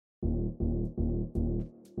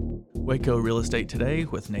Waco Real Estate Today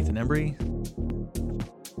with Nathan Embry.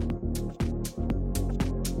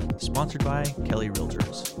 Sponsored by Kelly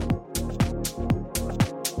Realtors.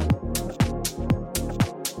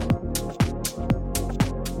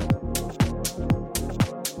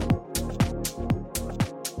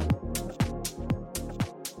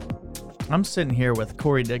 I'm sitting here with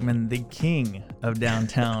Corey Digman, the king of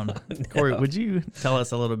downtown. No. Corey, would you tell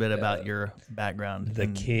us a little bit about your background?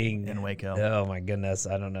 King in Waco. Oh my goodness,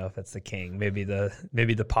 I don't know if it's the king. Maybe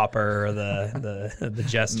the pauper or the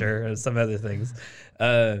jester or some other things.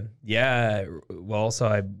 Yeah. Well, so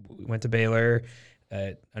I went to Baylor,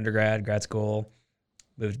 undergrad, grad school.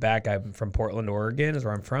 Moved back. I'm from Portland, Oregon, is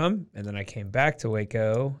where I'm from, and then I came back to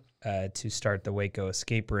Waco to start the Waco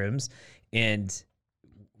Escape Rooms. And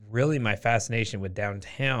really, my fascination with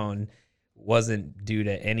downtown wasn't due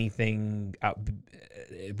to anything.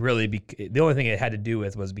 The only thing it had to do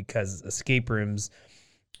with was because escape rooms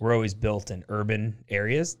were always built in urban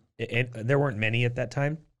areas, and there weren't many at that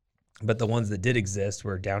time. But the ones that did exist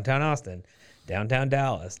were downtown Austin, downtown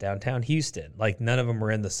Dallas, downtown Houston. Like none of them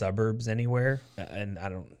were in the suburbs anywhere, and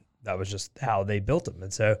that was just how they built them.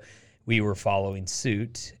 And so we were following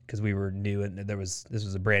suit because we were new, and this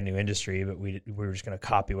was a brand new industry, but we were just going to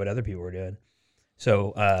copy what other people were doing.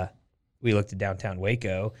 So we looked at downtown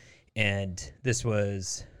Waco, and this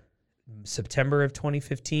was September of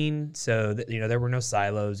 2015. So there were no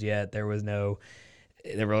silos yet. There really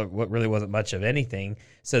wasn't much of anything.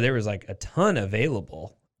 So there was like a ton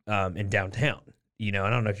available in downtown. I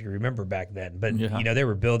don't know if you remember back then, but there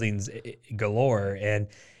were buildings galore, and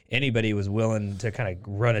anybody was willing to kind of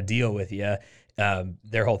run a deal with you.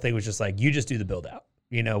 Their whole thing was just like, you just do the build out.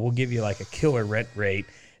 We'll give you like a killer rent rate,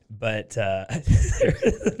 but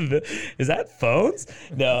is that phones?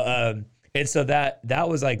 No. And so that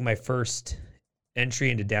was like my first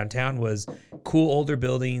entry into downtown was cool older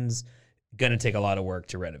buildings, going to take a lot of work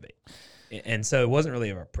to renovate. And so it wasn't really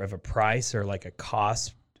of a price or like a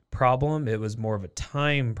cost problem. It was more of a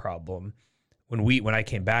time problem. When I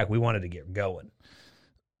came back, we wanted to get going.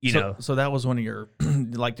 So that was one of your,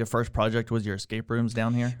 like the first project was your escape rooms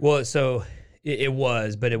down here? Well, so it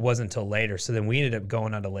was, but it wasn't until later. So then we ended up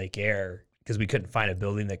going onto Lake Air because we couldn't find a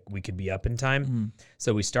building that we could be up in time. Mm-hmm.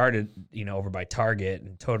 So we started, over by Target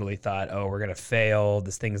and totally thought, oh, we're going to fail.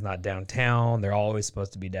 This thing's not downtown. They're always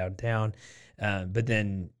supposed to be downtown. But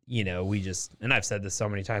then, we just, and I've said this so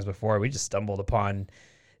many times before, we just stumbled upon,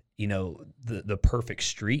 the perfect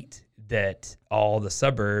street that all the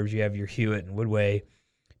suburbs, you have your Hewitt and Woodway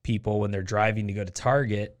people, when they're driving to go to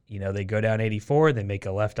Target, they go down 84, they make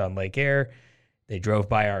a left on Lake Air, they drove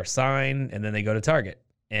by our sign, and then they go to Target.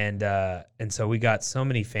 And so we got so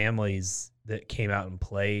many families that came out and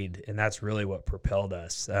played, and that's really what propelled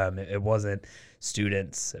us. It wasn't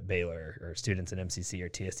students at Baylor or students at MCC or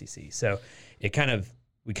TSTC. So we kind of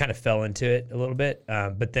fell into it a little bit.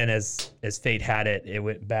 But then as fate had it, it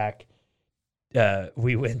went back.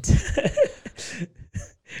 We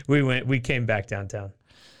came back downtown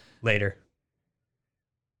later.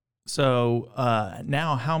 So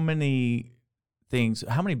now how many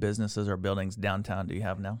businesses or buildings downtown do you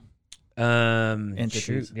have now?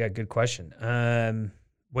 Good question.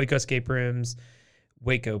 Waco Escape Rooms,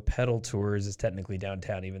 Waco Pedal Tours is technically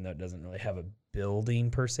downtown, even though it doesn't really have a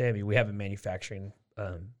building per se. I mean, we have a manufacturing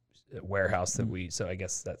warehouse so I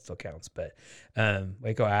guess that still counts. But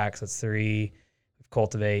Waco Axe, that's 3.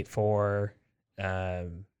 Cultivate, 4.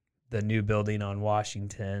 The new building on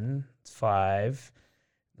Washington, it's 5.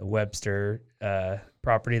 The Webster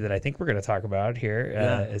property that I think we're going to talk about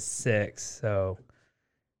here is 6. So,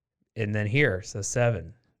 and then here, so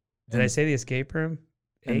 7. Did I say the escape room?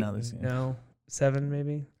 8? No, 7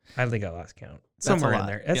 maybe. I think I lost count. Somewhere in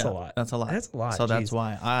there. That's a lot. That's a lot. That's a lot. So that's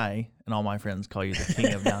why I and all my friends call you the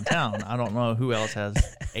king of downtown. I don't know who else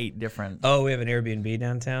has 8 different. Oh, we have an Airbnb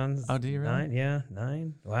downtown. Oh, do you really? 9, yeah,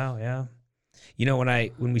 9. Wow, yeah.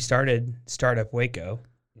 When we started Startup Waco,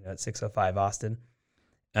 at 605 Austin,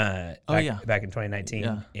 back in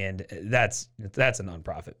 2019, and that's a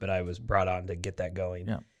nonprofit, but I was brought on to get that going.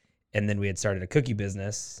 Yeah. And then we had started a cookie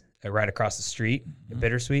business right across the street,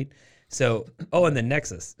 Bittersweet. So, and then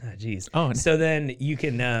Nexus. So then you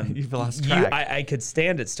can, you've lost track. I could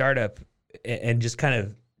stand at Startup and just kind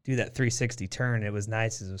of do that 360 turn. It was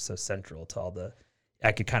nice because it was so central to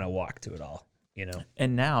I could kind of walk to it all.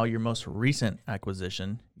 And now your most recent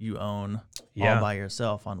acquisition, you own all by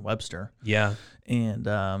yourself on Webster. Yeah. And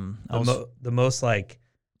the most like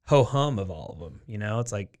ho-hum of all of them,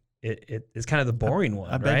 it's like it's kind of the boring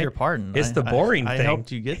one. I beg your pardon. It's the boring thing. I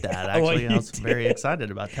helped you get that. Actually, I was very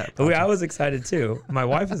excited about that. I was excited too. My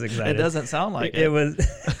wife was excited. It doesn't sound like it. It was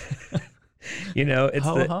It's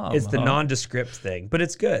Ho-hum, the huh? nondescript thing, but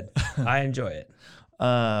it's good. I enjoy it.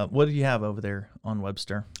 What do you have over there on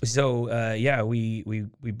Webster? So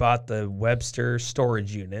we bought the Webster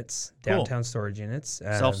storage units, Cool. downtown storage units,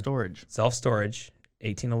 Self-storage.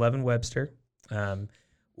 1811 Webster.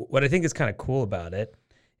 What I think is kind of cool about it,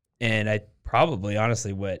 and I probably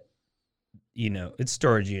honestly it's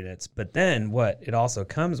storage units, but then what it also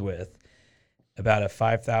comes with about a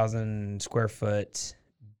 5,000 square foot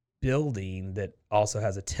building that also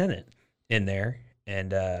has a tenant in there,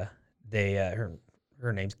 and her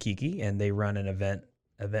name's Kiki, and they run an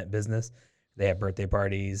event business. They have birthday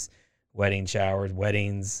parties, wedding showers,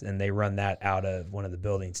 weddings, and they run that out of one of the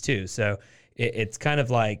buildings too. So it's kind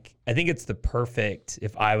of like, I think it's the perfect,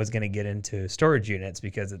 if I was going to get into storage units,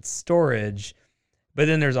 because it's storage, but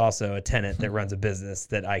then there's also a tenant that runs a business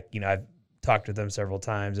that I've talked with them several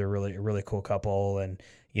times. They're a really cool couple, and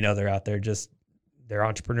they're out there they're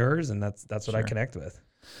entrepreneurs, and that's what I connect with.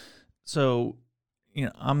 So,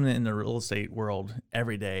 I'm in the real estate world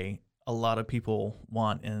every day. A lot of people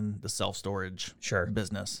want in the self-storage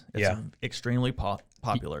business. It's extremely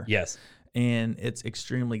popular. Yes. And it's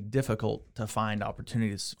extremely difficult to find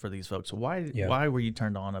opportunities for these folks. So why were you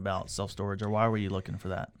turned on about self-storage, or why were you looking for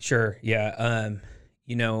that? Sure. Yeah.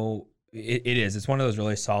 It is. It's one of those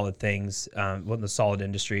really solid things, one of the solid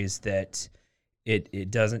industries that it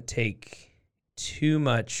doesn't take too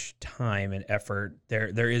much time and effort.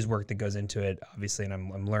 There is work that goes into it, obviously, and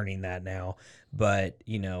I'm learning that now. But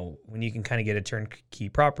when you can kind of get a turnkey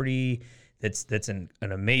property that's in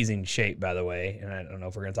an amazing shape, by the way, and I don't know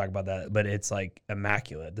if we're going to talk about that, but it's like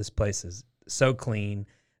immaculate. This place is so clean.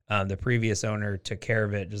 The previous owner took care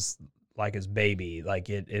of it just like his baby. Like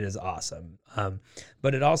it is awesome.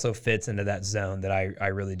 But it also fits into that zone that I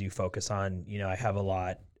really do focus on. I have a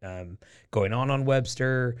lot going on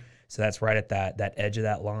Webster. So that's right at that edge of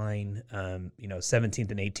that line. 17th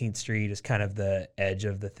and 18th Street is kind of the edge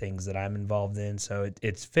of the things that I'm involved in. So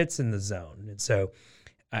it fits in the zone. And so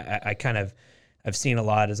I've seen a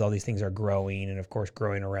lot as all these things are growing, and of course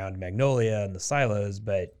growing around Magnolia and the silos,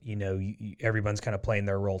 but everyone's kind of playing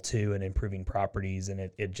their role too and improving properties, and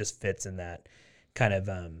it just fits in that kind of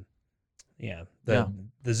the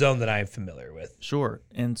zone that I'm familiar with. Sure.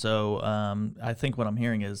 And so I think what I'm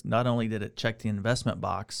hearing is not only did it check the investment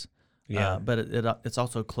box, but it's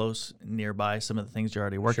also close nearby some of the things you're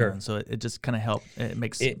already working on. So it just kind of helps. It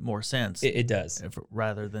makes more sense. It does.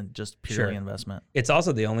 Rather than just purely investment. It's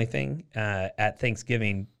also the only thing at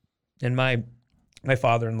Thanksgiving, and my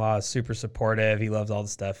father-in-law is super supportive. He loves all the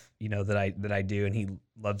stuff, that I do, and he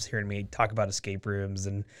loves hearing me talk about escape rooms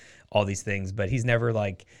and all these things, but he's never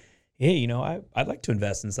like, hey, I'd like to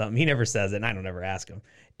invest in something. He never says it, and I don't ever ask him,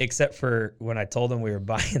 except for when I told him we were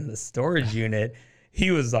buying the storage unit. He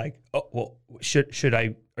was like, "Oh, well, should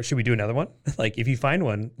we do another one? Like, if you find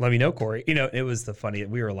one, let me know, Corey." It was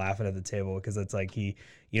we were laughing at the table because it's like he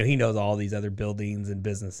knows all these other buildings and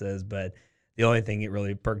businesses, but the only thing that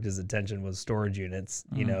really perked his attention was storage units.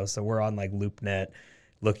 So we're on like LoopNet,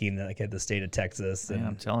 looking at the state of Texas, and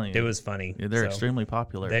I'm telling you, it was funny. Yeah, they're extremely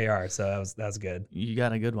popular. They are. So that was good. You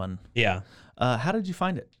got a good one. Yeah. How did you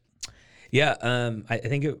find it? Yeah. I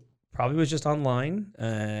think it probably was just online.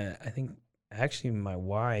 I think. Actually, my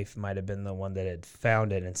wife might have been the one that had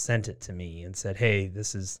found it and sent it to me and said, "Hey,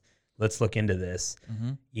 let's look into this."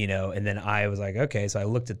 And then I was like, "Okay." So I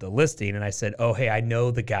looked at the listing and I said, "Oh, hey, I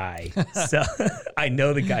know the guy. I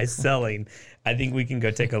know the guy selling. I think we can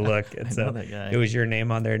go take a look." And so it was your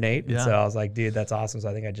name on there, Nate. And so I was like, "Dude, that's awesome." So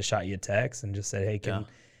I think I just shot you a text and just said, "Hey,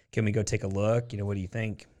 can we go take a look? What do you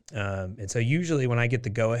think?" And so usually when I get the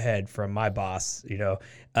go ahead from my boss,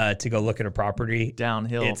 to go look at a property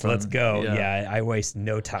downhill, let's go. Yeah, I waste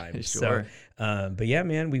no time. Sure. So, but yeah,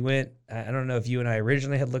 man, we went. I don't know if you and I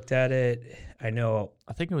originally had looked at it. I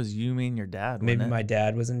think it was you, me, and your dad. Maybe my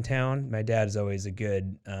dad was in town. My dad is always a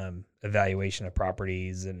good evaluation of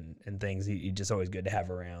properties and things. He's just always good to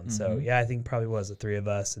have around. So yeah, I think probably was the three of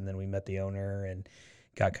us, and then we met the owner and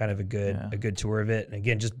got kind of a good tour of it. And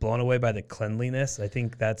again, just blown away by the cleanliness. I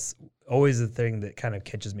think that's always the thing that kind of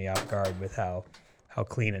catches me off guard with how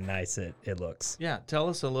clean and nice it looks. Yeah. Tell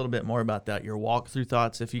us a little bit more about that, your walkthrough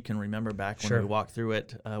thoughts, if you can remember back when we walked through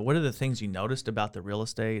it. What are the things you noticed about the real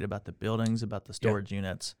estate, about the buildings, about the storage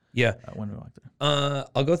units? Yeah. When we walked through.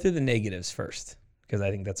 I'll go through the negatives first, because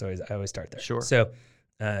I think I always start there. Sure. So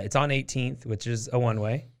it's on 18th, which is a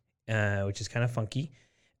one-way, which is kind of funky.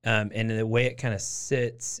 And the way it kind of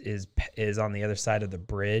sits is on the other side of the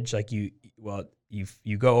bridge. Like you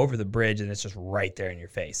go over the bridge and it's just right there in your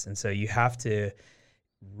face. And so you have to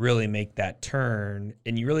really make that turn,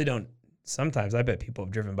 and you really don't sometimes I bet people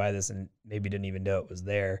have driven by this and maybe didn't even know it was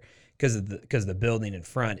there because the building in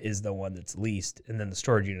front is the one that's leased, and then the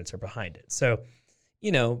storage units are behind it. So,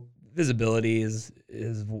 visibility is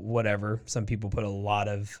whatever. Some people put a lot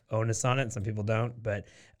of onus on it, and some people don't. But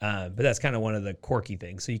that's kind of one of the quirky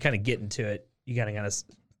things. So you kind of get into it, you kind of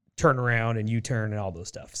turn around and U-turn and all those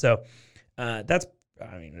stuff. So that's,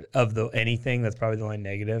 of anything, that's probably the only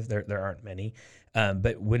negative. There aren't many.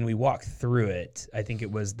 But when we walked through it, I think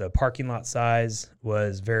it was the parking lot size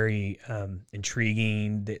was very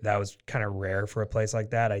intriguing. That was kind of rare for a place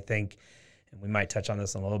like that, I think. And we might touch on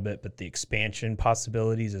this in a little bit, but the expansion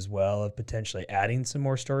possibilities as well of potentially adding some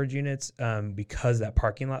more storage units because that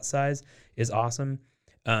parking lot size is awesome.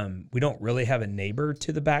 We don't really have a neighbor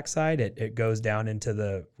to the backside. It goes down into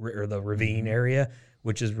the ravine area,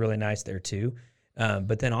 which is really nice there too.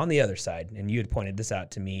 But then on the other side, and you had pointed this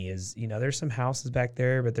out to me, is, there's some houses back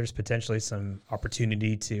there, but there's potentially some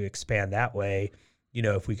opportunity to expand that way,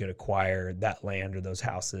 if we could acquire that land or those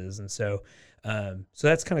houses. And so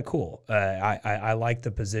that's kind of cool. I like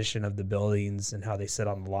the position of the buildings and how they sit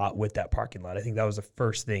on the lot with that parking lot. I think that was the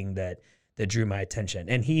first thing that drew my attention.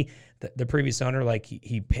 And the previous owner,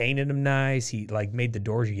 he painted them nice. He made the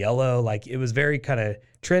doors yellow. It was very kind of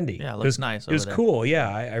trendy. Yeah, it looks nice. It was cool. Yeah,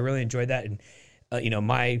 I really enjoyed that. And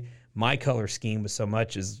my color scheme was so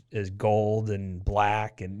much as gold and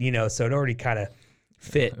black, and so it already kind of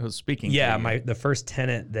fit. It was speaking. Yeah, the first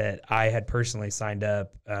tenant that I had personally signed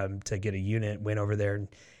up to get a unit went over there,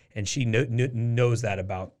 and she knows that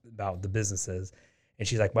about the businesses, and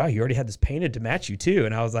she's like, "Wow, you already had this painted to match you too."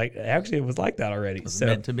 And I was like, "Actually, it was like that already." It was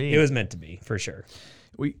meant to be. It was meant to be for sure.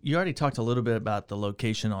 You already talked a little bit about the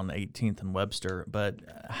location on 18th and Webster, but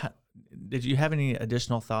did you have any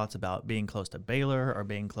additional thoughts about being close to Baylor or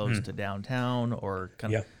being close to downtown, or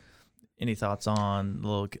kind of any thoughts on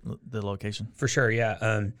the location? For sure,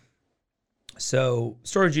 yeah. So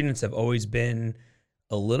storage units have always been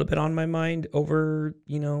a little bit on my mind over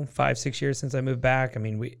 5-6 years since I moved back. I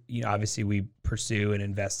mean, we obviously we pursue and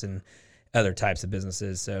invest in other types of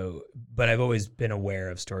businesses. So, but I've always been aware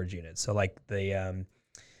of storage units. So like the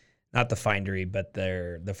not the Findery, but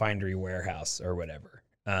the Findery warehouse or whatever.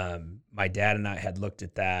 My dad and I had looked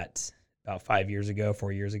at that about 4 years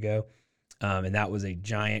ago. And that was a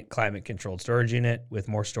giant climate controlled storage unit with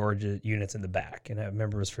more storage units in the back. And I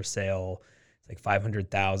remember it was for sale. It's like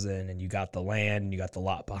 500,000, and you got the land and you got the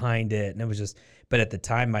lot behind it. And it was just, but at the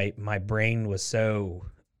time my brain was so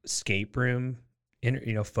escape room,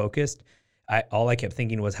 focused. All I kept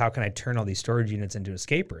thinking was, how can I turn all these storage units into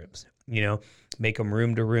escape rooms? Make them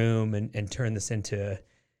room to room and turn this into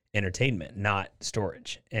entertainment, not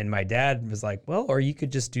storage. And my dad was like, well, or you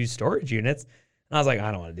could just do storage units. And I was like,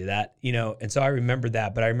 I don't want to do that, And so I remember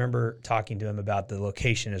that, but I remember talking to him about the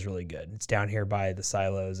location is really good. It's down here by the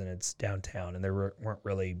silos and it's downtown, and there weren't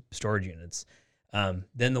really storage units.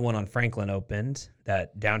 Then the one on Franklin opened,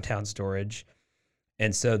 that downtown storage.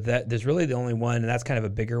 And so there's really the only one, and that's kind of a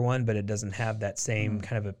bigger one, but it doesn't have that same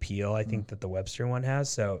kind of appeal, I think, that the Webster one has.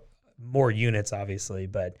 So more units, obviously.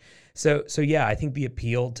 But so yeah, I think the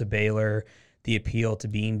appeal to Baylor, the appeal to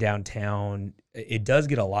being downtown, it does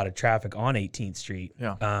get a lot of traffic on 18th Street.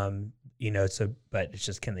 Yeah. But it's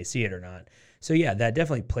just, can they see it or not? So yeah, that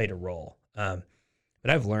definitely played a role. But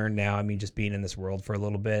I've learned now, just being in this world for a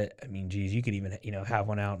little bit, geez, you could even, have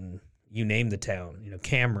one out in, you name the town,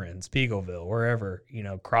 Cameron, Spiegelville, wherever,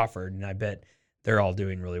 Crawford, and I bet they're all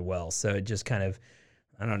doing really well. So it just kind of,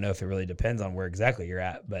 I don't know if it really depends on where exactly you're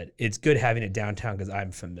at, but it's good having it downtown because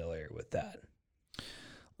I'm familiar with that.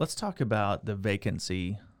 Let's talk about the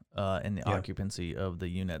vacancy and the occupancy of the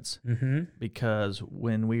units, because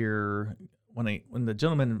when the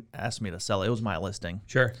gentleman asked me to sell it, it was my listing.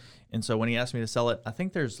 Sure. And so when he asked me to sell it, I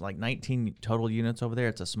think there's like 19 total units over there.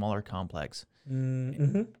 It's a smaller complex.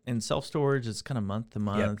 And self-storage is kind of month to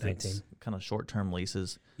month. Yep, it's kind of short-term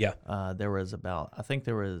leases. Yeah. There was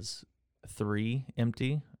 3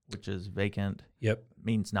 empty, which is vacant. Yep.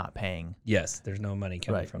 Means not paying. Yes, there's no money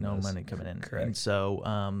coming from no those. money coming in. Correct. And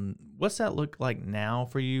so what's that look like now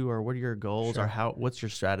for you, or what are your goals, or what's your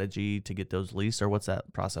strategy to get those leased, or what's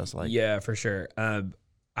that process like? Yeah, for sure.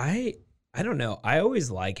 I don't know. I always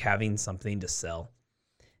like having something to sell.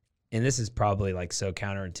 And this is probably like so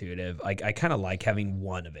counterintuitive. Like I kind of like having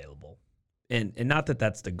one available. And not that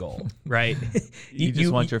that's the goal, right? you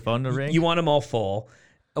just want your phone to ring? You want them all full.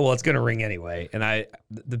 Well, it's going to ring anyway. And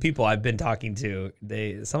the people I've been talking to,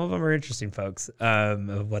 some of them are interesting folks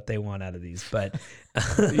of what they want out of these. But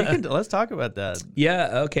let's talk about that.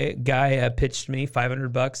 Yeah. Okay. Guy pitched me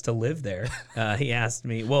 $500 to live there. He asked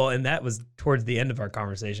me, and that was towards the end of our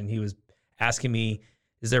conversation. He was asking me,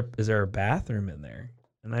 is there a bathroom in there?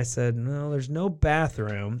 And I said, no, there's no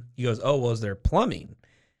bathroom. He goes, oh, well, is there plumbing?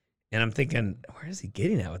 And I'm thinking, where is he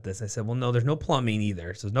getting at with this? I said, well, no, there's no plumbing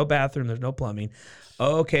either. So there's no bathroom, there's no plumbing.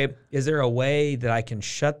 Oh, okay, is there a way that I can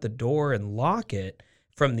shut the door and lock it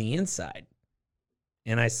from the inside?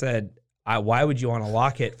 And I said, why would you want to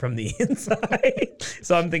lock it from the inside?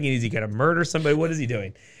 So I'm thinking, is he going to murder somebody? What is he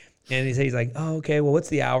doing? And he's like, oh, okay, well, what's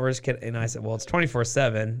the hours? And I said, well, it's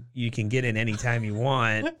 24/7. You can get in anytime you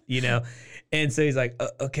want, you know? And so he's like,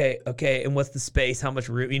 okay. And what's the space? How much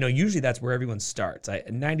room? You know, usually that's where everyone starts.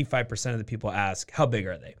 95% of the people ask, how big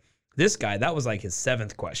are they? This guy, that was like his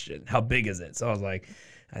 7th question. How big is it? So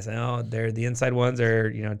I said, oh, the inside ones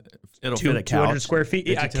are, you know, it'll fit a 200 couch, square feet,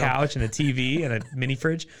 a couch and a TV and a mini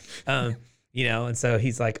fridge. You know, and so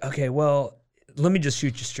he's like, okay, well, let me just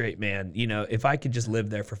shoot you straight, man. You know, if I could just live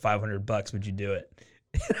there for $500, would you do it?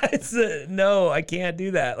 And I said, no, I can't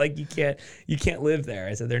do that. Like you can't live there.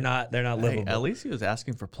 I said, they're not livable. At least he was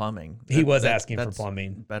asking for plumbing. He was asking for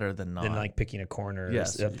plumbing. Better than not. Than like picking a corner or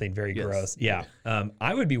something very gross. Yeah.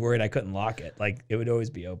 I would be worried I couldn't lock it. Like it would always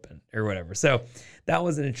be open or whatever. So that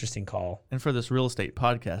was an interesting call. And for this real estate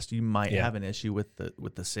podcast, you might have an issue with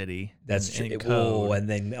the city. That's true. And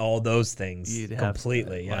then all those things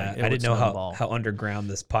completely. I didn't know how underground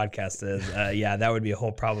this podcast is. That would be a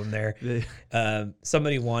whole problem there.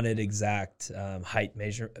 Somebody wanted exact height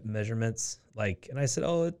measurements, and I said,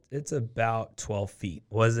 oh, it's about 12 feet.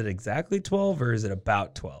 Was it exactly 12 or is it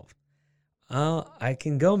about 12? I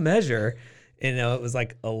can go measure. You know, it was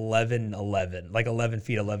like 11, like 11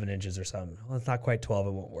 feet, 11 inches or something. Well, it's not quite 12.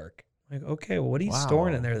 It won't work. I'm like, okay, well, what are you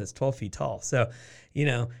storing in there that's 12 feet tall? So, you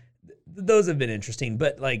know, those have been interesting.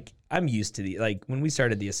 But like, I'm used to when we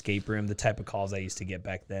started the escape room, the type of calls I used to get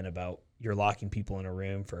back then about you're locking people in a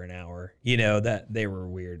room for an hour, you know, that they were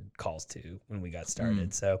weird calls too when we got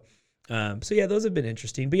started. So yeah, those have been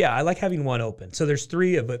interesting. But yeah, I like having one open. So there's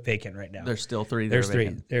 3 of it vacant right now. There's still 3. There's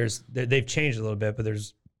 3. They've changed a little bit, but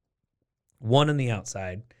there's one on the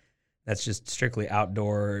outside that's just strictly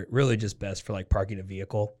outdoor, really just best for like parking a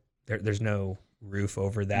vehicle. There's no roof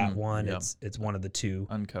over that one. Yep. It's one of the 2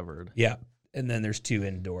 uncovered. Yeah, and then there's 2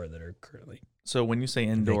 indoor that are currently. So when you say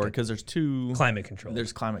indoor, because there's 2 climate controlled.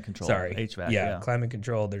 There's climate control. Sorry, HVAC. Yeah, climate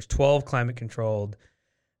controlled. There's 12 climate controlled,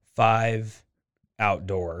 5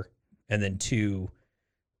 outdoor, and then 2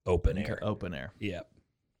 open air. Open air. Yeah,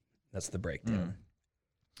 that's the breakdown.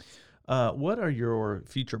 What are your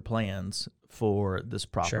future plans for this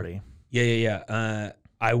property? Sure. Yeah.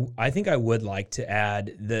 I think I would like to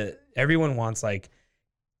add everyone wants like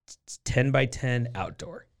 10 by 10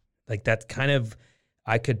 outdoor. Like that's kind of,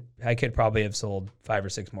 I could probably have sold 5 or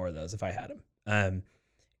 6 more of those if I had them.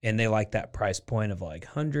 And they like that price point of like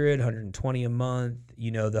 100, 120 a month,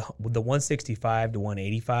 you know, the 165 to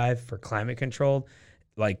 185 for climate controlled,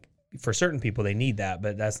 like for certain people, they need that,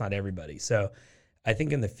 but that's not everybody. So I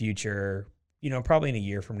think in the future, you know, probably in a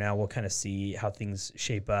year from now, we'll kind of see how things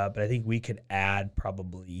shape up. But I think we could add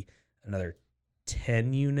probably another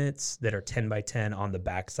 10 units that are 10 by 10 on the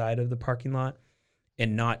backside of the parking lot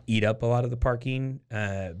and not eat up a lot of the parking,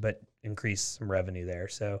 but increase some revenue there.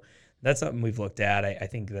 So that's something we've looked at. I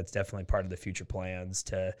think that's definitely part of the future plans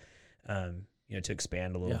to, you know, to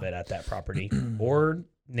expand a little bit at that property. Or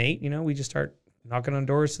Nate, you know, we just start knocking on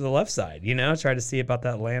doors to the left side, you know, try to see about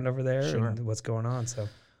that land over there and what's going on. So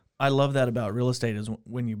I love that about real estate is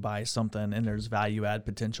when you buy something and there's value add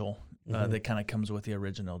potential that kind of comes with the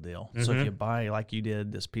original deal. So if you buy, like you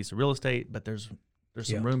did, this piece of real estate, but there's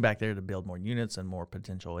some room back there to build more units and more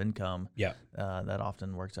potential income. Yeah. That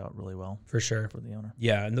often works out really well. For sure. For the owner.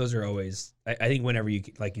 Yeah. And those are always, I think whenever you,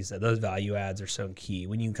 like you said, those value adds are so key.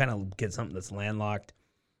 When you kind of get something that's landlocked,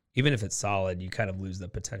 even if it's solid, you kind of lose the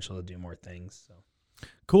potential to do more things. So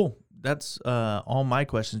cool. That's all my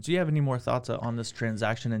questions. Do you have any more thoughts on this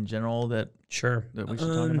transaction in general that we should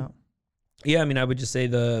talk about? Yeah, I mean, I would just say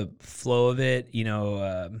the flow of it, you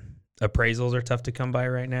know, appraisals are tough to come by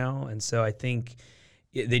right now. And so I think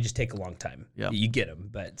they just take a long time. Yeah. You get them.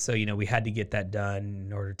 But so, you know, we had to get that done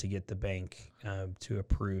in order to get the bank to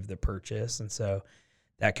approve the purchase. And so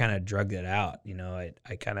that kind of drugged it out. You know,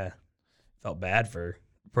 I kind of felt bad for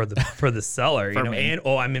the seller, you know, me. And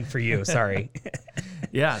I meant for you. Sorry.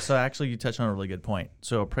 Yeah. So actually, you touched on a really good point.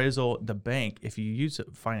 So appraisal, the bank, if you use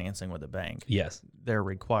financing with a bank, yes, they're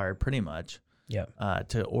required pretty much,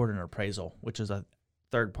 to order an appraisal, which is a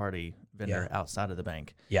third party vendor outside of the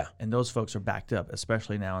bank. Yeah. And those folks are backed up,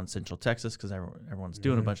 especially now in Central Texas, because everyone's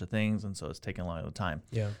doing a bunch of things, and so it's taking a lot of time.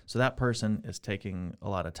 Yeah. So that person is taking a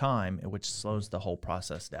lot of time, which slows the whole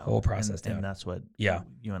process down. And that's what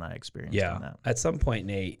you and I experienced on that. At some point,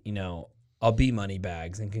 Nate, you know, I'll be money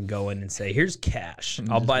bags and can go in and say, here's cash.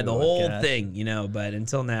 I'll buy the whole thing, but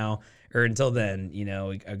until then,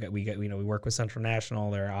 we work with Central National.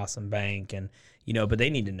 They're an awesome bank, and, but they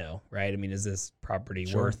need to know, right? I mean, is this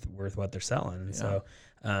property worth what they're selling? And so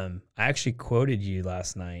I actually quoted you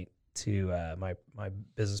last night to my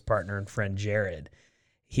business partner and friend, Jared.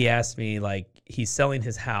 He asked me, he's selling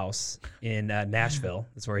his house in Nashville.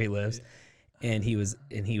 That's where he lives. And he was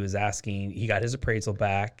asking, he got his appraisal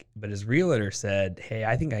back, but his realtor said, hey,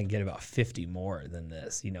 I think I can get about 50 more than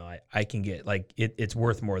this. I can get it's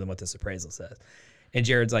worth more than what this appraisal says. And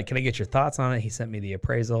Jared's like, can I get your thoughts on it? He sent me the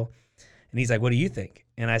appraisal. And he's like, what do you think?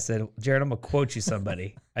 And I said, Jared, I'm going to quote you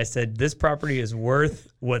somebody. I said, this property is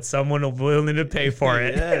worth what someone will be willing to pay for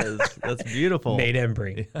it. Yes, that's beautiful. Nate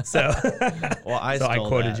Embry. So, I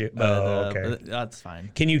quoted you. But, okay. That's fine.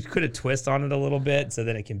 Can you put a twist on it a little bit so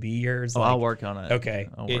that it can be yours? I'll work on it. Okay.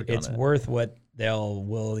 It's worth what they'll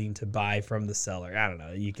willing to buy from the seller. I don't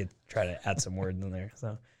know. You could try to add some words in there.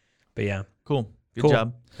 So, but yeah. Cool. Good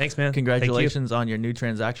job. Thanks, man. Congratulations on your new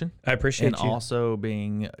transaction. I appreciate you. And also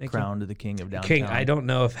being crowned the king of downtown. King, I don't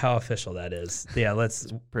know how official that is. Yeah,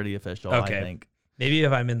 it's pretty official, okay. I think. Maybe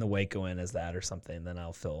if I'm in the Waco Inn as that or something, then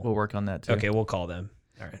we'll work on that too. Okay, we'll call them.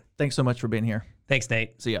 All right. Thanks so much for being here. Thanks,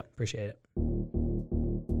 Nate. See ya. Appreciate it.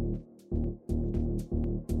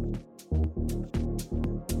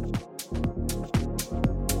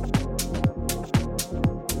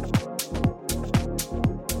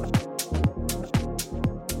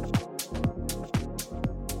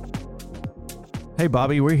 Hey,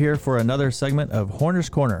 Bobby, we're here for another segment of Horner's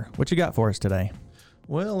Corner. What you got for us today?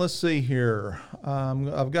 Well, let's see here.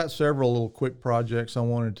 I've got several little quick projects I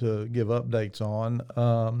wanted to give updates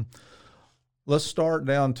on. Let's start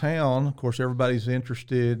downtown. Of course, everybody's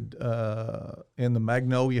interested in the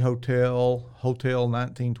Magnolia Hotel, Hotel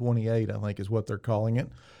 1928, I think is what they're calling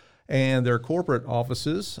it, and their corporate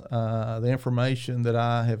offices. The information that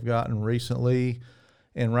I have gotten recently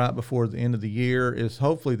and right before the end of the year is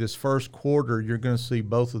hopefully this first quarter you're going to see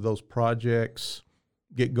both of those projects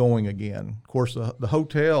get going again. Of course, the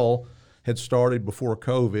hotel had started before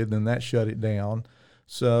COVID, and that shut it down.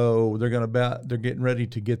 So they're getting ready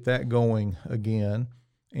to get that going again.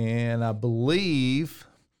 And I believe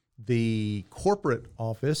the corporate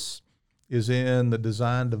office is in the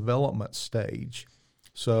design development stage.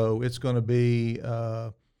 So it's going to be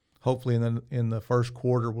hopefully in the first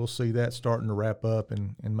quarter, we'll see that starting to wrap up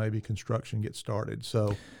and maybe construction get started.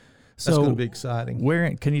 So that's going to be exciting.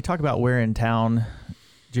 Can you talk about where in town,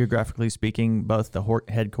 geographically speaking, both the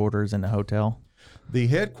headquarters and the hotel? The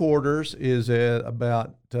headquarters is at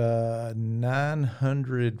about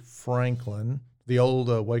 900 Franklin, the old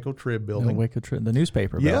Waco Trib building. The Waco Trib, the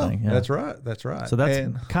newspaper building. Yeah, that's right. That's right. So that's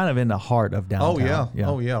kind of in the heart of downtown.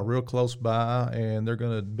 Oh yeah, real close by, and they're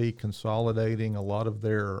going to be consolidating a lot of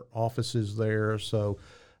their offices there. So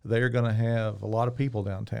they're going to have a lot of people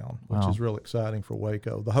downtown, which is real exciting for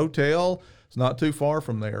Waco. The hotel is not too far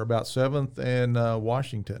from there, about 7th and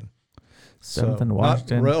Washington. 7th and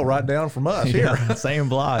Washington. Right down from us here. Same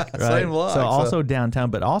block. Right? Same block. So also downtown,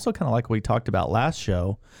 but also kind of like we talked about last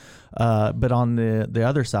show, but on the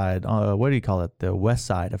other side, what do you call it? The west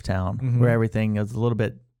side of town, where everything is a little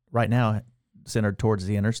bit right now centered towards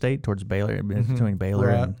the interstate, towards Baylor, between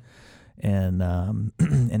Baylor and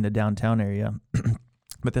in the downtown area.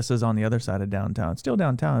 But this is on the other side of downtown. It's still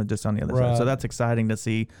downtown, just on the other side. So that's exciting to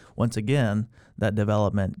see once again that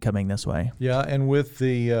development coming this way. Yeah, and with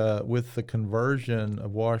the conversion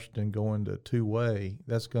of Washington going to two-way,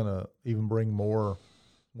 that's going to even bring more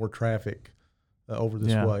traffic over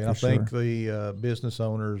this way. And I think the business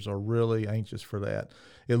owners are really anxious for that.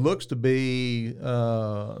 It looks to be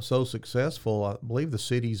so successful. I believe the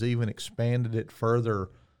city's even expanded it further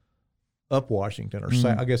up Washington, or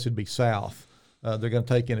I guess it'd be south. They're going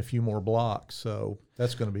to take in a few more blocks, so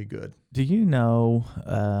that's going to be good. Do you know,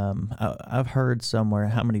 I've heard somewhere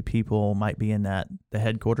how many people might be in the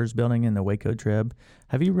headquarters building in the Waco Trib.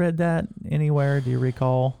 Have you read that anywhere? Do you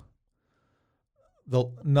recall?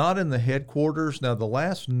 Not in the headquarters. Now, the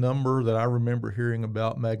last number that I remember hearing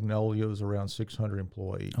about Magnolia was around 600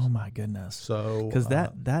 employees. Oh, my goodness. So, because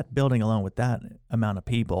that building alone with that amount of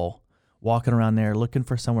people walking around there looking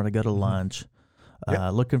for somewhere to go to lunch,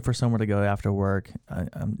 looking for somewhere to go after work.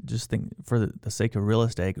 I'm just thinking, for the sake of real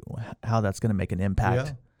estate, how that's going to make an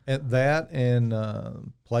impact. Yeah,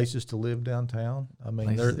 and places to live downtown. I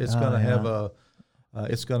mean, it's going to have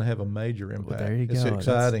a major impact. Well, there you go. It's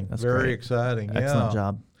exciting. That's very great. exciting. Excellent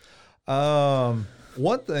job.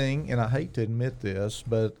 One thing, and I hate to admit this,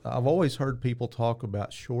 but I've always heard people talk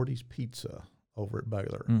about Shorty's Pizza over at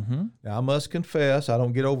Baylor. Mm-hmm. Now, I must confess, I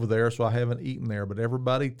don't get over there, so I haven't eaten there, but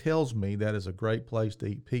everybody tells me that is a great place to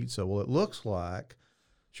eat pizza. Well, it looks like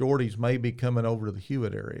Shorty's may be coming over to the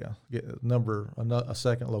Hewitt area, get a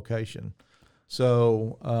second location.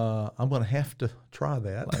 So I'm going to have to try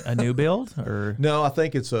that. Like a new build, or no? I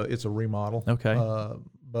think it's a remodel. Okay,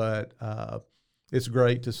 but it's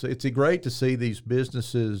great to see. It's great to see these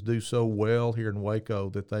businesses do so well here in Waco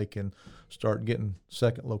that they can start getting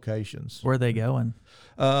second locations. Where are they going?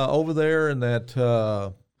 Over there in that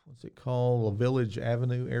what's it called, La Village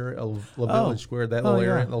Avenue area, La Village Square, that little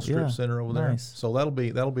area, little strip center over there. So that'll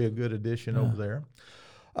be a good addition over there.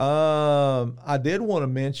 I did want to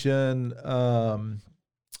mention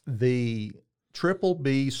the Triple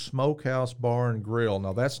B Smokehouse Bar and Grill.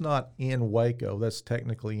 Now, that's not in Waco. That's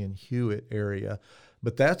technically in Hewitt area,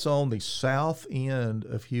 but that's on the south end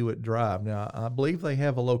of Hewitt Drive. Now, I believe they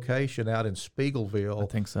have a location out in Spiegelville. I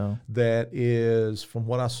think so. That is, from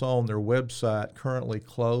what I saw on their website, currently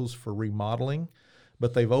closed for remodeling.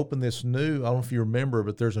 But they've opened this new, I don't know if you remember,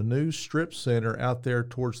 but there's a new strip center out there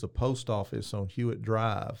towards the post office on Hewitt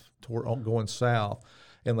Drive, going south.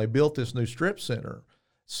 And they built this new strip center.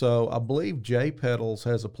 So I believe J Pedals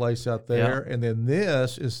has a place out there. Yeah. And then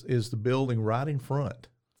this is the building right in front.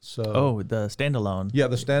 So the standalone. Yeah,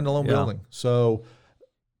 the standalone building. So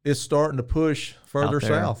it's starting to push further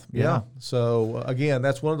south. Yeah. So again,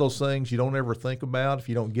 that's one of those things you don't ever think about if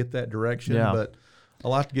you don't get that direction. Yeah. But I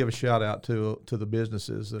like to give a shout out to the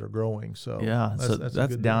businesses that are growing. So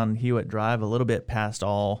that's down Hewitt Drive, a little bit past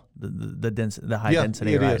all the high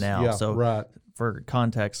density right now. Yeah, so right. For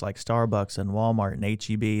context, like Starbucks and Walmart and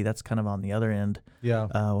H-E-B, that's kind of on the other end. Yeah.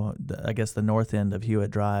 I guess the north end of Hewitt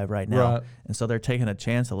Drive right now. Right. And so they're taking a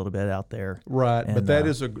chance a little bit out there. Right. And, but that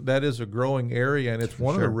is a growing area, and it's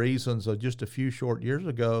one of the reasons just a few short years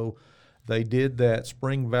ago they did that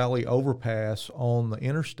Spring Valley overpass on the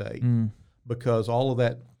interstate. Because all of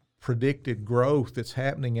that predicted growth that's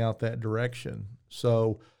happening out that direction.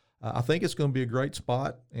 So I think it's going to be a great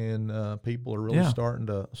spot, and people are really starting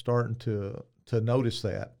to notice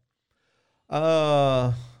that.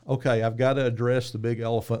 Okay, I've got to address the big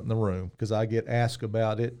elephant in the room because I get asked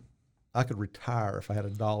about it. I could retire if I had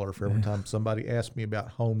 $1 for every time somebody asked me about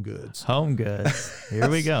home goods. Home goods. Here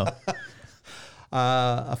we go.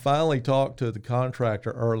 I finally talked to the contractor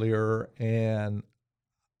earlier, and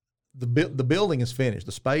the building is finished.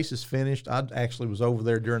 The space is finished. I actually was over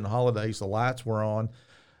there during the holidays. The lights were on.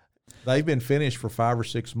 They've been finished for 5 or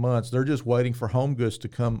 6 months. They're just waiting for Home Goods to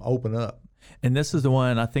come open up. And this is the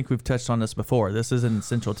one, I think we've touched on this before. This is in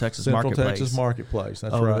Central Texas Marketplace. Central Texas Marketplace,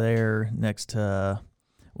 that's over right. Over there next to,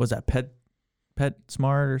 was that Pet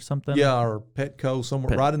Smart or something? Yeah, or Petco,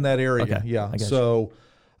 somewhere right in that area. Okay, yeah. So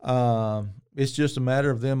it's just a matter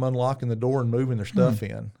of them unlocking the door and moving their stuff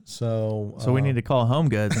in. So we need to call Home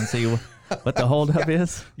Goods and see what the holdup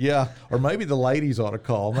is. Yeah, or maybe the ladies ought to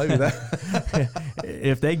call. Maybe that.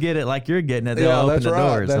 If they get it like you're getting it, they'll open the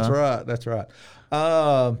doors. That's right.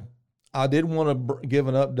 I did want to give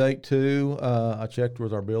an update too. I checked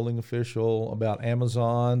with our building official about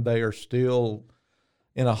Amazon. They are still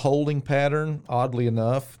in a holding pattern, oddly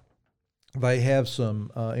enough. They have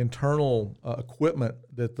some internal equipment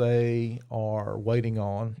that they are waiting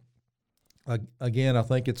on. Again, I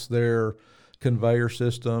think it's their conveyor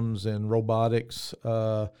systems and robotics.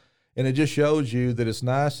 And it just shows you that as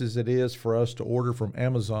nice as it is for us to order from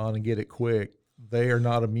Amazon and get it quick, they are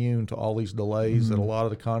not immune to all these delays that a lot of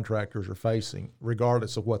the contractors are facing,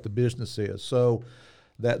 regardless of what the business is. So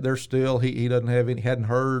that they're still, he doesn't have any, hadn't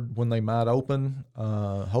heard when they might open.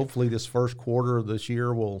 Hopefully this first quarter of this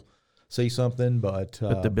year will see something, but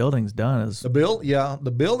the building's done.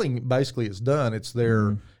 The building basically is done. It's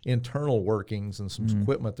their internal workings and some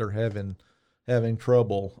equipment they're having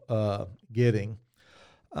trouble getting.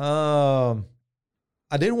 I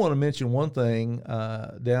did want to mention one thing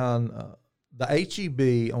down the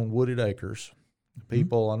H-E-B on Wooded Acres.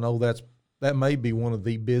 People, I know that may be one of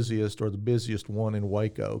the busiest or the busiest one in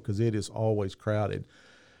Waco because it is always crowded.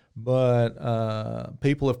 But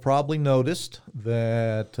people have probably noticed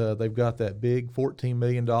that they've got that big $14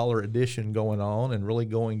 million addition going on and really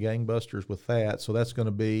going gangbusters with that. So that's going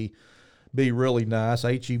to be really nice.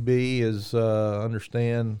 H-E-B is,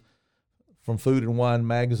 understand from Food and Wine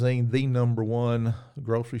Magazine, the #1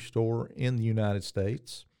 grocery store in the United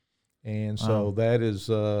States. And so that is,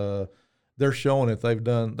 they're showing it.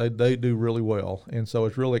 They do really well. And so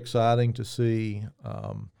it's really exciting to see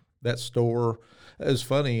that store. It's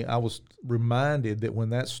funny, I was reminded that when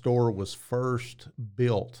that store was first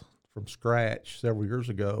built from scratch several years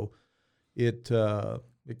ago, it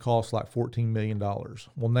it costs like $14 million.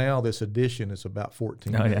 Well, now this addition is about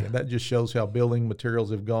 $14 million. Yeah. That just shows how building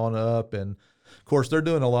materials have gone up. And of course, they're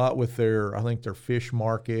doing a lot with their fish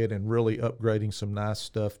market and really upgrading some nice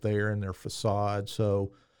stuff there in their facade.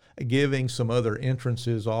 So giving some other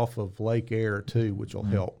entrances off of Lake Air too, which will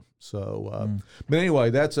help. So, but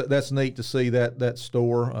anyway, that's neat to see that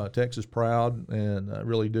store, Texas Proud, and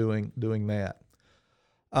really doing that.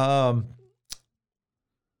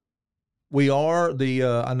 We are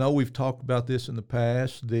I know we've talked about this in the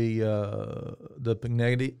past. The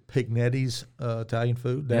Pignetti's Italian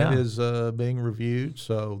food that is being reviewed.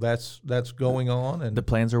 So that's going on, and the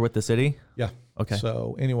plans are with the city. Yeah. Okay.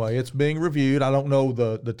 So anyway, it's being reviewed. I don't know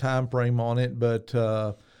the time frame on it, but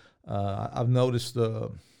I've noticed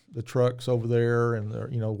the trucks over there, and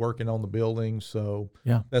they're working on the buildings. So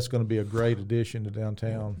that's going to be a great addition to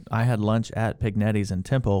downtown. I had lunch at Pignetti's in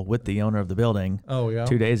Temple with the owner of the building. 2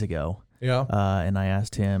 days ago. Yeah. And I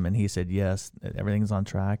asked him, and he said yes, everything's on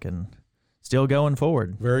track and still going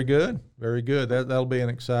forward. Very good, very good. That'll be an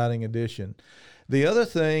exciting addition. The other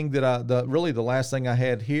thing that really the last thing I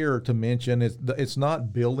had here to mention is it's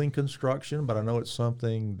not building construction, but I know it's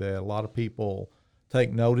something that a lot of people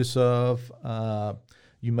take notice of.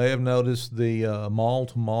 You may have noticed the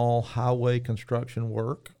mall-to-mall highway construction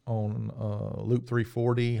work on Loop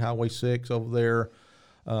 340, Highway 6 over there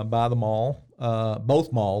by the mall.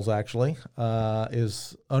 Both malls, actually,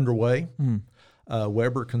 is underway.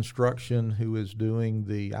 Weber Construction, who is doing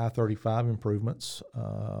the I-35 improvements,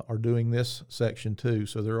 are doing this section too.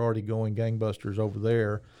 So they're already going gangbusters over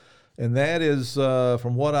there. And that is,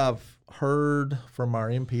 from what I've heard from our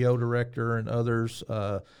MPO director and others,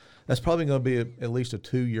 that's probably going to be at least a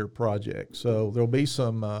 2-year project. So there'll be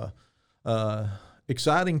some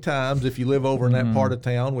exciting times if you live over in that part of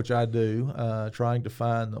town, which I do, trying to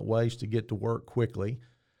find ways to get to work quickly.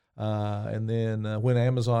 And then when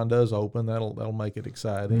Amazon does open, that'll make it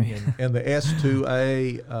exciting. And the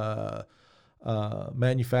S2A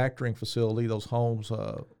manufacturing facility, those homes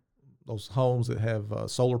that have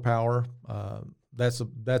solar power, that's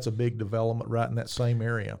a big development right in that same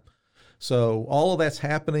area. So all of that's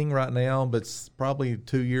happening right now, but it's probably a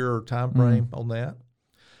 2-year time frame on that.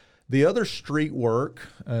 The other street work,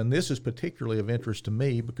 and this is particularly of interest to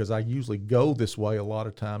me because I usually go this way a lot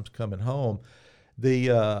of times coming home.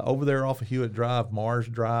 The over there off of Hewitt Drive, Mars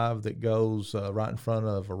Drive, that goes right in front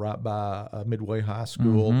of, right by Midway High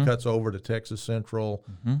School, cuts over to Texas Central.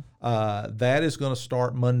 That is going to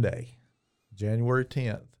start Monday, January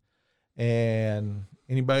 10th. And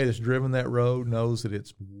anybody that's driven that road knows that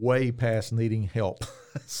it's way past needing help.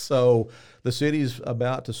 So the city's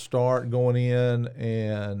about to start going in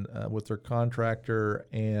and with their contractor,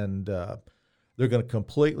 and they're going to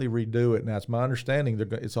completely redo it. Now, it's my understanding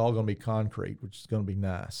it's all going to be concrete, which is going to be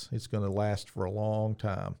nice. It's going to last for a long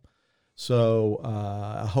time. So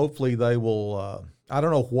hopefully they will. I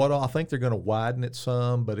don't know what. I think they're going to widen it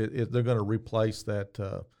some, but they're going to replace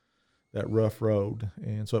that rough road,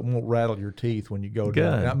 and so it won't rattle your teeth when you go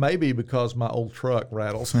down. Now, maybe because my old truck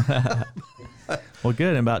rattles. Well,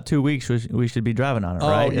 good. In about 2 weeks, we should be driving on it,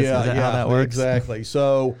 right? Is that how that works? Exactly.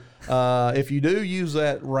 So if you do use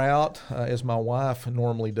that route, as my wife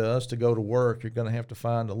normally does, to go to work, you're going to have to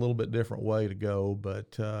find a little bit different way to go,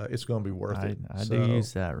 but it's going to be worth it. I do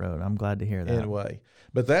use that road. I'm glad to hear that. Anyway,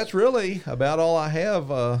 but that's really about all I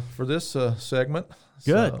have for this segment.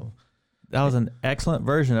 Good. So, that was an excellent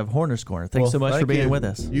version of Horner's Corner. Thanks so much for being with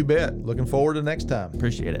us. You bet. Looking forward to next time.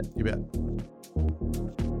 Appreciate it. You bet.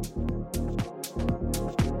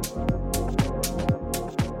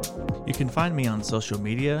 You can find me on social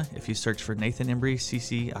media if you search for Nathan Embry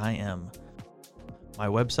CCIM. My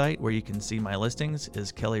website, where you can see my listings,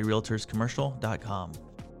 is kellyrealtorscommercial.com.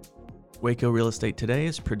 Waco Real Estate Today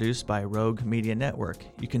is produced by Rogue Media Network.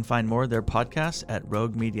 You can find more of their podcasts at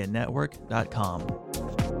roguemedianetwork.com.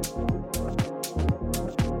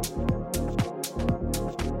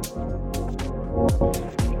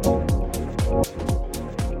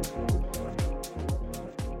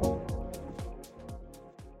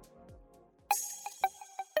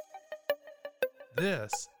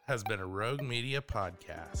 This has been a Rogue Media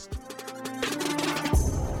podcast.